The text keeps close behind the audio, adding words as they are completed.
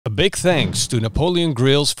A big thanks to Napoleon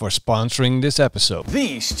Grills for sponsoring this episode.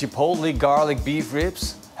 These Chipotle garlic beef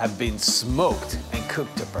ribs have been smoked and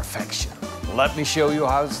cooked to perfection. Let me show you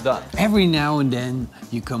how it's done. Every now and then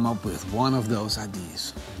you come up with one of those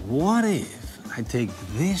ideas. What if I take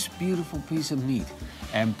this beautiful piece of meat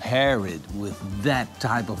and pair it with that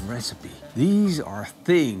type of recipe? These are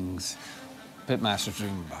things Pitmaster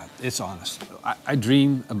dream about. It's honest. I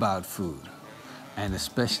dream about food, and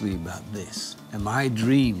especially about this. And my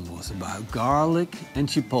dream was about garlic and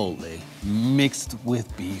chipotle mixed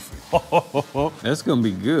with beef ribs. That's gonna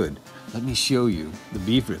be good. Let me show you the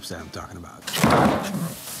beef ribs that I'm talking about.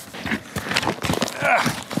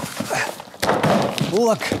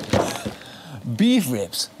 Look, beef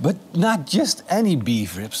ribs, but not just any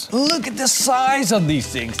beef ribs. Look at the size of these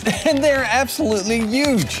things, and they're absolutely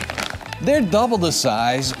huge. They're double the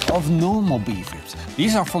size of normal beef ribs.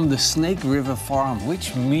 These are from the snakeriver farm,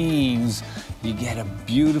 which means you get a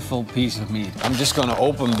beautiful piece of meat. I'm just gonna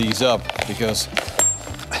open these up because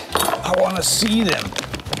I wanna see them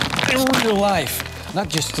in real life, not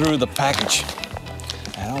just through the package.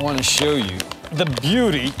 And I wanna show you the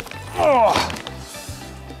beauty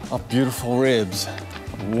of beautiful ribs,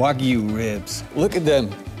 wagyu ribs. Look at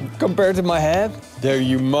them. Compared to my head, they're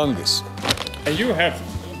humongous. And you have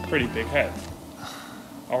a pretty big head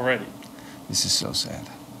already. This is so sad.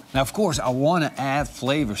 Now, of course, I want to add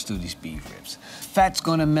flavors to these beef ribs. Fat's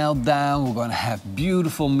gonna melt down, we're gonna have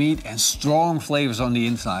beautiful meat and strong flavors on the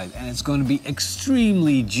inside, and it's gonna be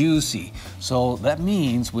extremely juicy. So that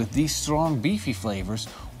means with these strong beefy flavors,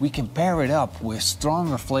 we can pair it up with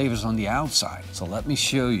stronger flavors on the outside. So let me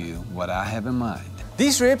show you what I have in mind.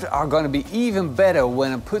 These ribs are going to be even better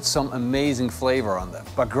when I put some amazing flavor on them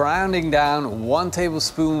by grinding down 1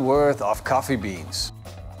 tablespoon worth of coffee beans.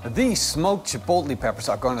 These smoked chipotle peppers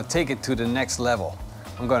are going to take it to the next level.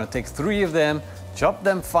 I'm going to take 3 of them, chop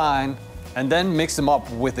them fine, and then mix them up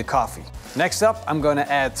with the coffee. Next up, I'm going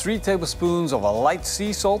to add 3 tablespoons of a light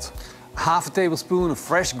sea salt, half a tablespoon of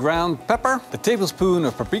fresh ground pepper, a tablespoon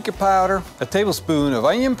of paprika powder, a tablespoon of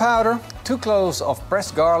onion powder, 2 cloves of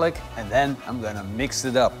pressed garlic, and then I'm going to mix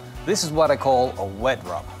it up. This is what I call a wet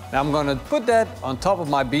rub. Now I'm going to put that on top of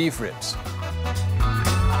my beef ribs.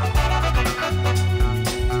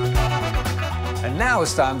 And now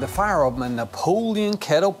it's time to fire up my Napoleon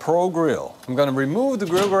Kettle Pro Grill. I'm gonna remove the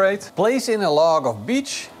grill grate, place in a log of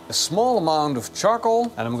beech, a small amount of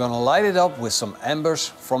charcoal, and I'm gonna light it up with some embers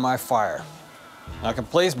from my fire. Now I can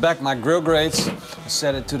place back my grill grates and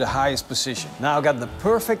set it to the highest position. Now I got the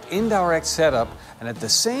perfect indirect setup, and at the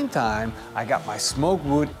same time, I got my smoke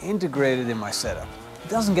wood integrated in my setup. It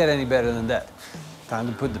doesn't get any better than that. Time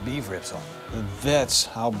to put the beef ribs on. And that's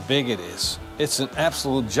how big it is. It's an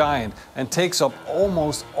absolute giant and takes up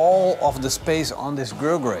almost all of the space on this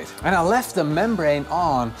grill grate. And I left the membrane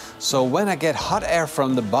on, so when I get hot air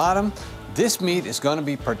from the bottom, this meat is going to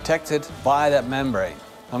be protected by that membrane.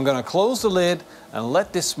 I'm going to close the lid and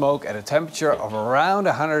let this smoke at a temperature of around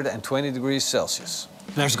 120 degrees Celsius.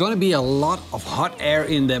 There's going to be a lot of hot air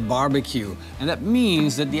in that barbecue, and that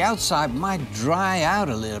means that the outside might dry out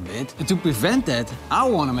a little bit. And to prevent that, I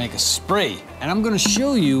want to make a spray. And I'm going to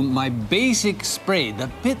show you my basic spray,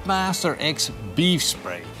 the Pitmaster X beef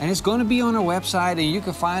spray. And it's going to be on our website, and you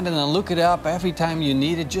can find it and look it up every time you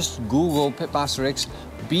need it. Just Google Pitmaster X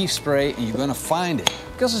beef spray and you're going to find it,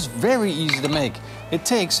 because it's very easy to make. It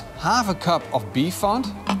takes half a cup of beef fat,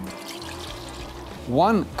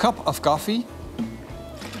 1 cup of coffee,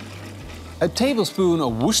 a tablespoon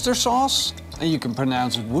of Worcester sauce, and you can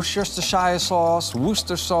pronounce it Worcestershire sauce,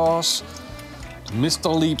 Worcester sauce,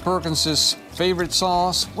 Mr. Lee Perkins's favorite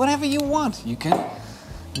sauce, whatever you want. You can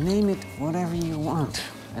name it whatever you want.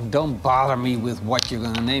 And don't bother me with what you're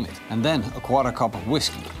gonna name it. And then a 1/4 cup of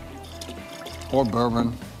whiskey, or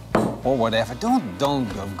bourbon, or whatever. Don't go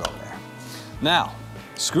there. Now,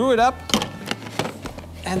 screw it up,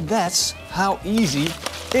 and that's how easy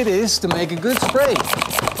it is to make a good spray.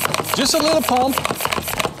 Just a little pump,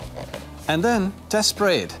 and then test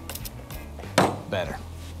spray it. Better.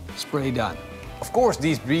 Spray done. Of course,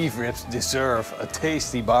 these beef ribs deserve a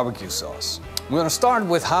tasty barbecue sauce. I'm gonna start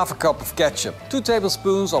with half a cup of ketchup, 2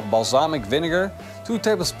 tablespoons of balsamic vinegar, 2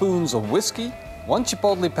 tablespoons of whiskey, 1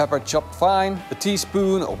 chipotle pepper chopped fine, a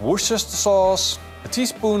teaspoon of Worcestershire sauce, a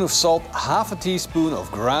teaspoon of salt, half a teaspoon of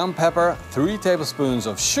ground pepper, 3 tablespoons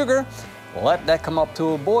of sugar. Let that come up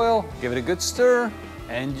to a boil, give it a good stir,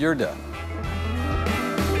 and you're done.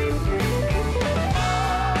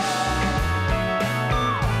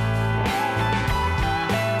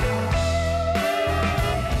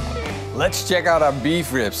 Let's check out our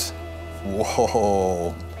beef ribs.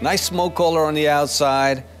 Whoa, nice smoke color on the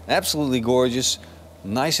outside, absolutely gorgeous.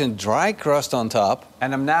 nice and dry crust on top.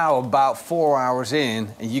 And I'm now about 4 hours in,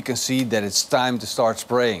 and you can see that it's time to start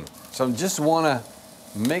spraying. So I just want to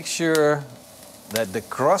make sure that the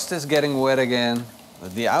crust is getting wet again,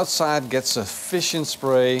 that the outside gets sufficient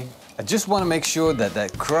spray. I just want to make sure that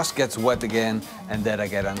that crust gets wet again and that I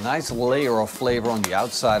get a nice layer of flavor on the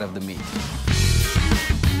outside of the meat.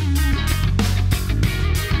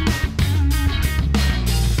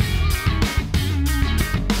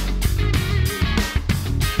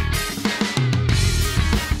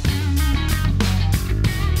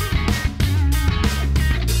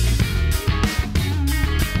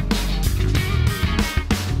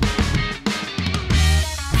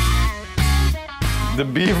 The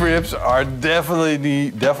beef ribs are definitely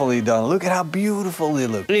done. Look at how beautiful they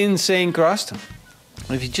look. Insane crust.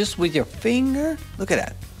 If you just with your finger, look at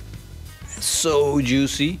that. It's so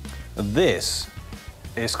juicy. This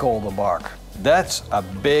is called a bark. That's a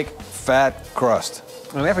big fat crust.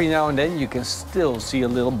 And every now and then you can still see a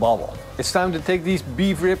little bubble. It's time to take these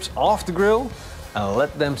beef ribs off the grill and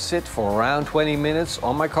let them sit for around 20 minutes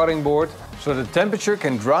on my cutting board so the temperature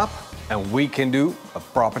can drop and we can do a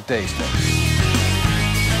proper tasting.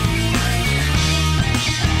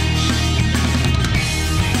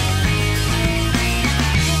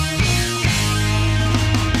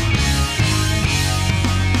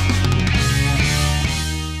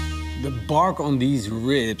 The bark on these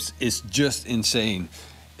ribs is just insane.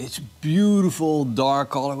 It's beautiful dark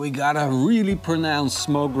color. We got a really pronounced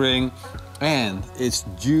smoke ring and it's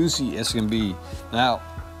juicy as can be. Now,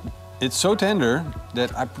 it's so tender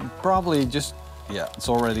that I probably just, yeah, it's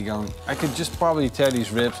already going. I could just probably tear these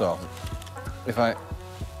ribs off. If I,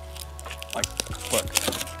 like, look,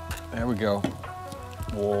 there we go.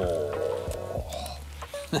 Whoa.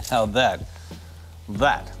 Now that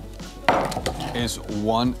is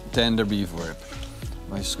one tender beef rib.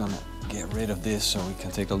 I'm just gonna get rid of this so we can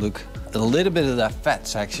take a look at a little bit of that fat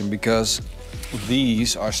section because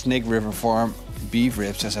these are Snake River Farm beef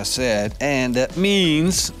ribs, as I said, and that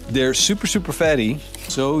means they're super fatty,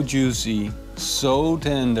 so juicy, so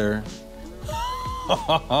tender.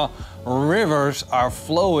 Rivers are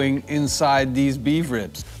flowing inside these beef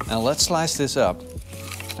ribs. Now let's slice this up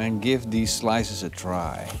and give these slices a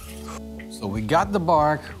try. So we got the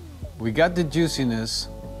bark, we got the juiciness.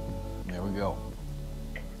 There we go.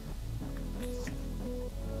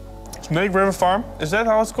 Snake River Farm, is that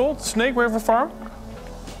how it's called? Snake River Farm?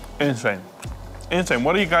 Insane. Insane.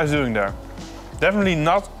 What are you guys doing there? Definitely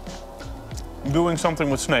not doing something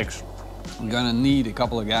with snakes. You're gonna need a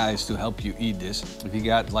couple of guys to help you eat this. If you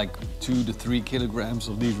got like 2 to 3 kilograms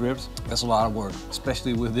of these ribs, that's a lot of work,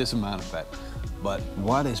 especially with this amount of fat. But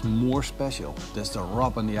what is more special, that's the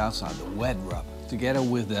rub on the outside, the wet rub. Together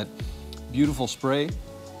with that beautiful spray,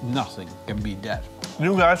 nothing can beat that.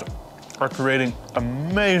 You guys are creating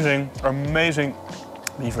amazing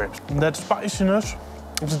beef ribs. That spiciness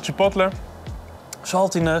of the chipotle,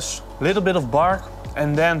 saltiness, little bit of bark,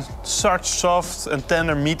 and then such soft and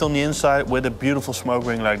tender meat on the inside with a beautiful smoke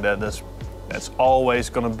ring like that. That's always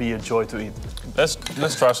gonna be a joy to eat.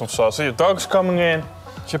 Let's try some sauce. So your dog's coming in.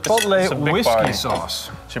 Chipotle whiskey sauce.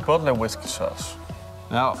 Chipotle whiskey sauce.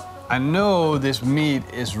 Now, I know this meat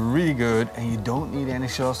is really good and you don't need any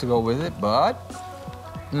sauce to go with it, but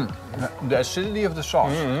the acidity of the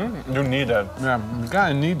sauce. You need that. Yeah, you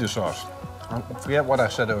kind of need the sauce. I forget what I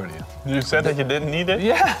said earlier. You said that you didn't need it?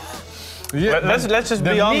 Yeah. Let's just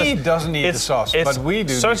be honest. The meat doesn't need the sauce, but we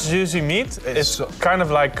do. Such juicy meat, it's kind of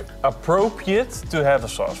like appropriate to have a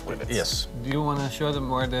sauce with it. Yes. Do you want to show them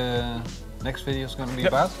where the next video is going to be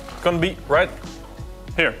about? It's going to be right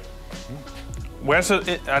here. Where's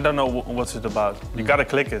it? I don't know what's it about. You gotta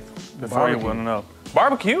click it before you want to know.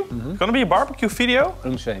 Barbecue? It's gonna be a barbecue video?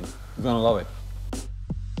 Insane. You're gonna love it.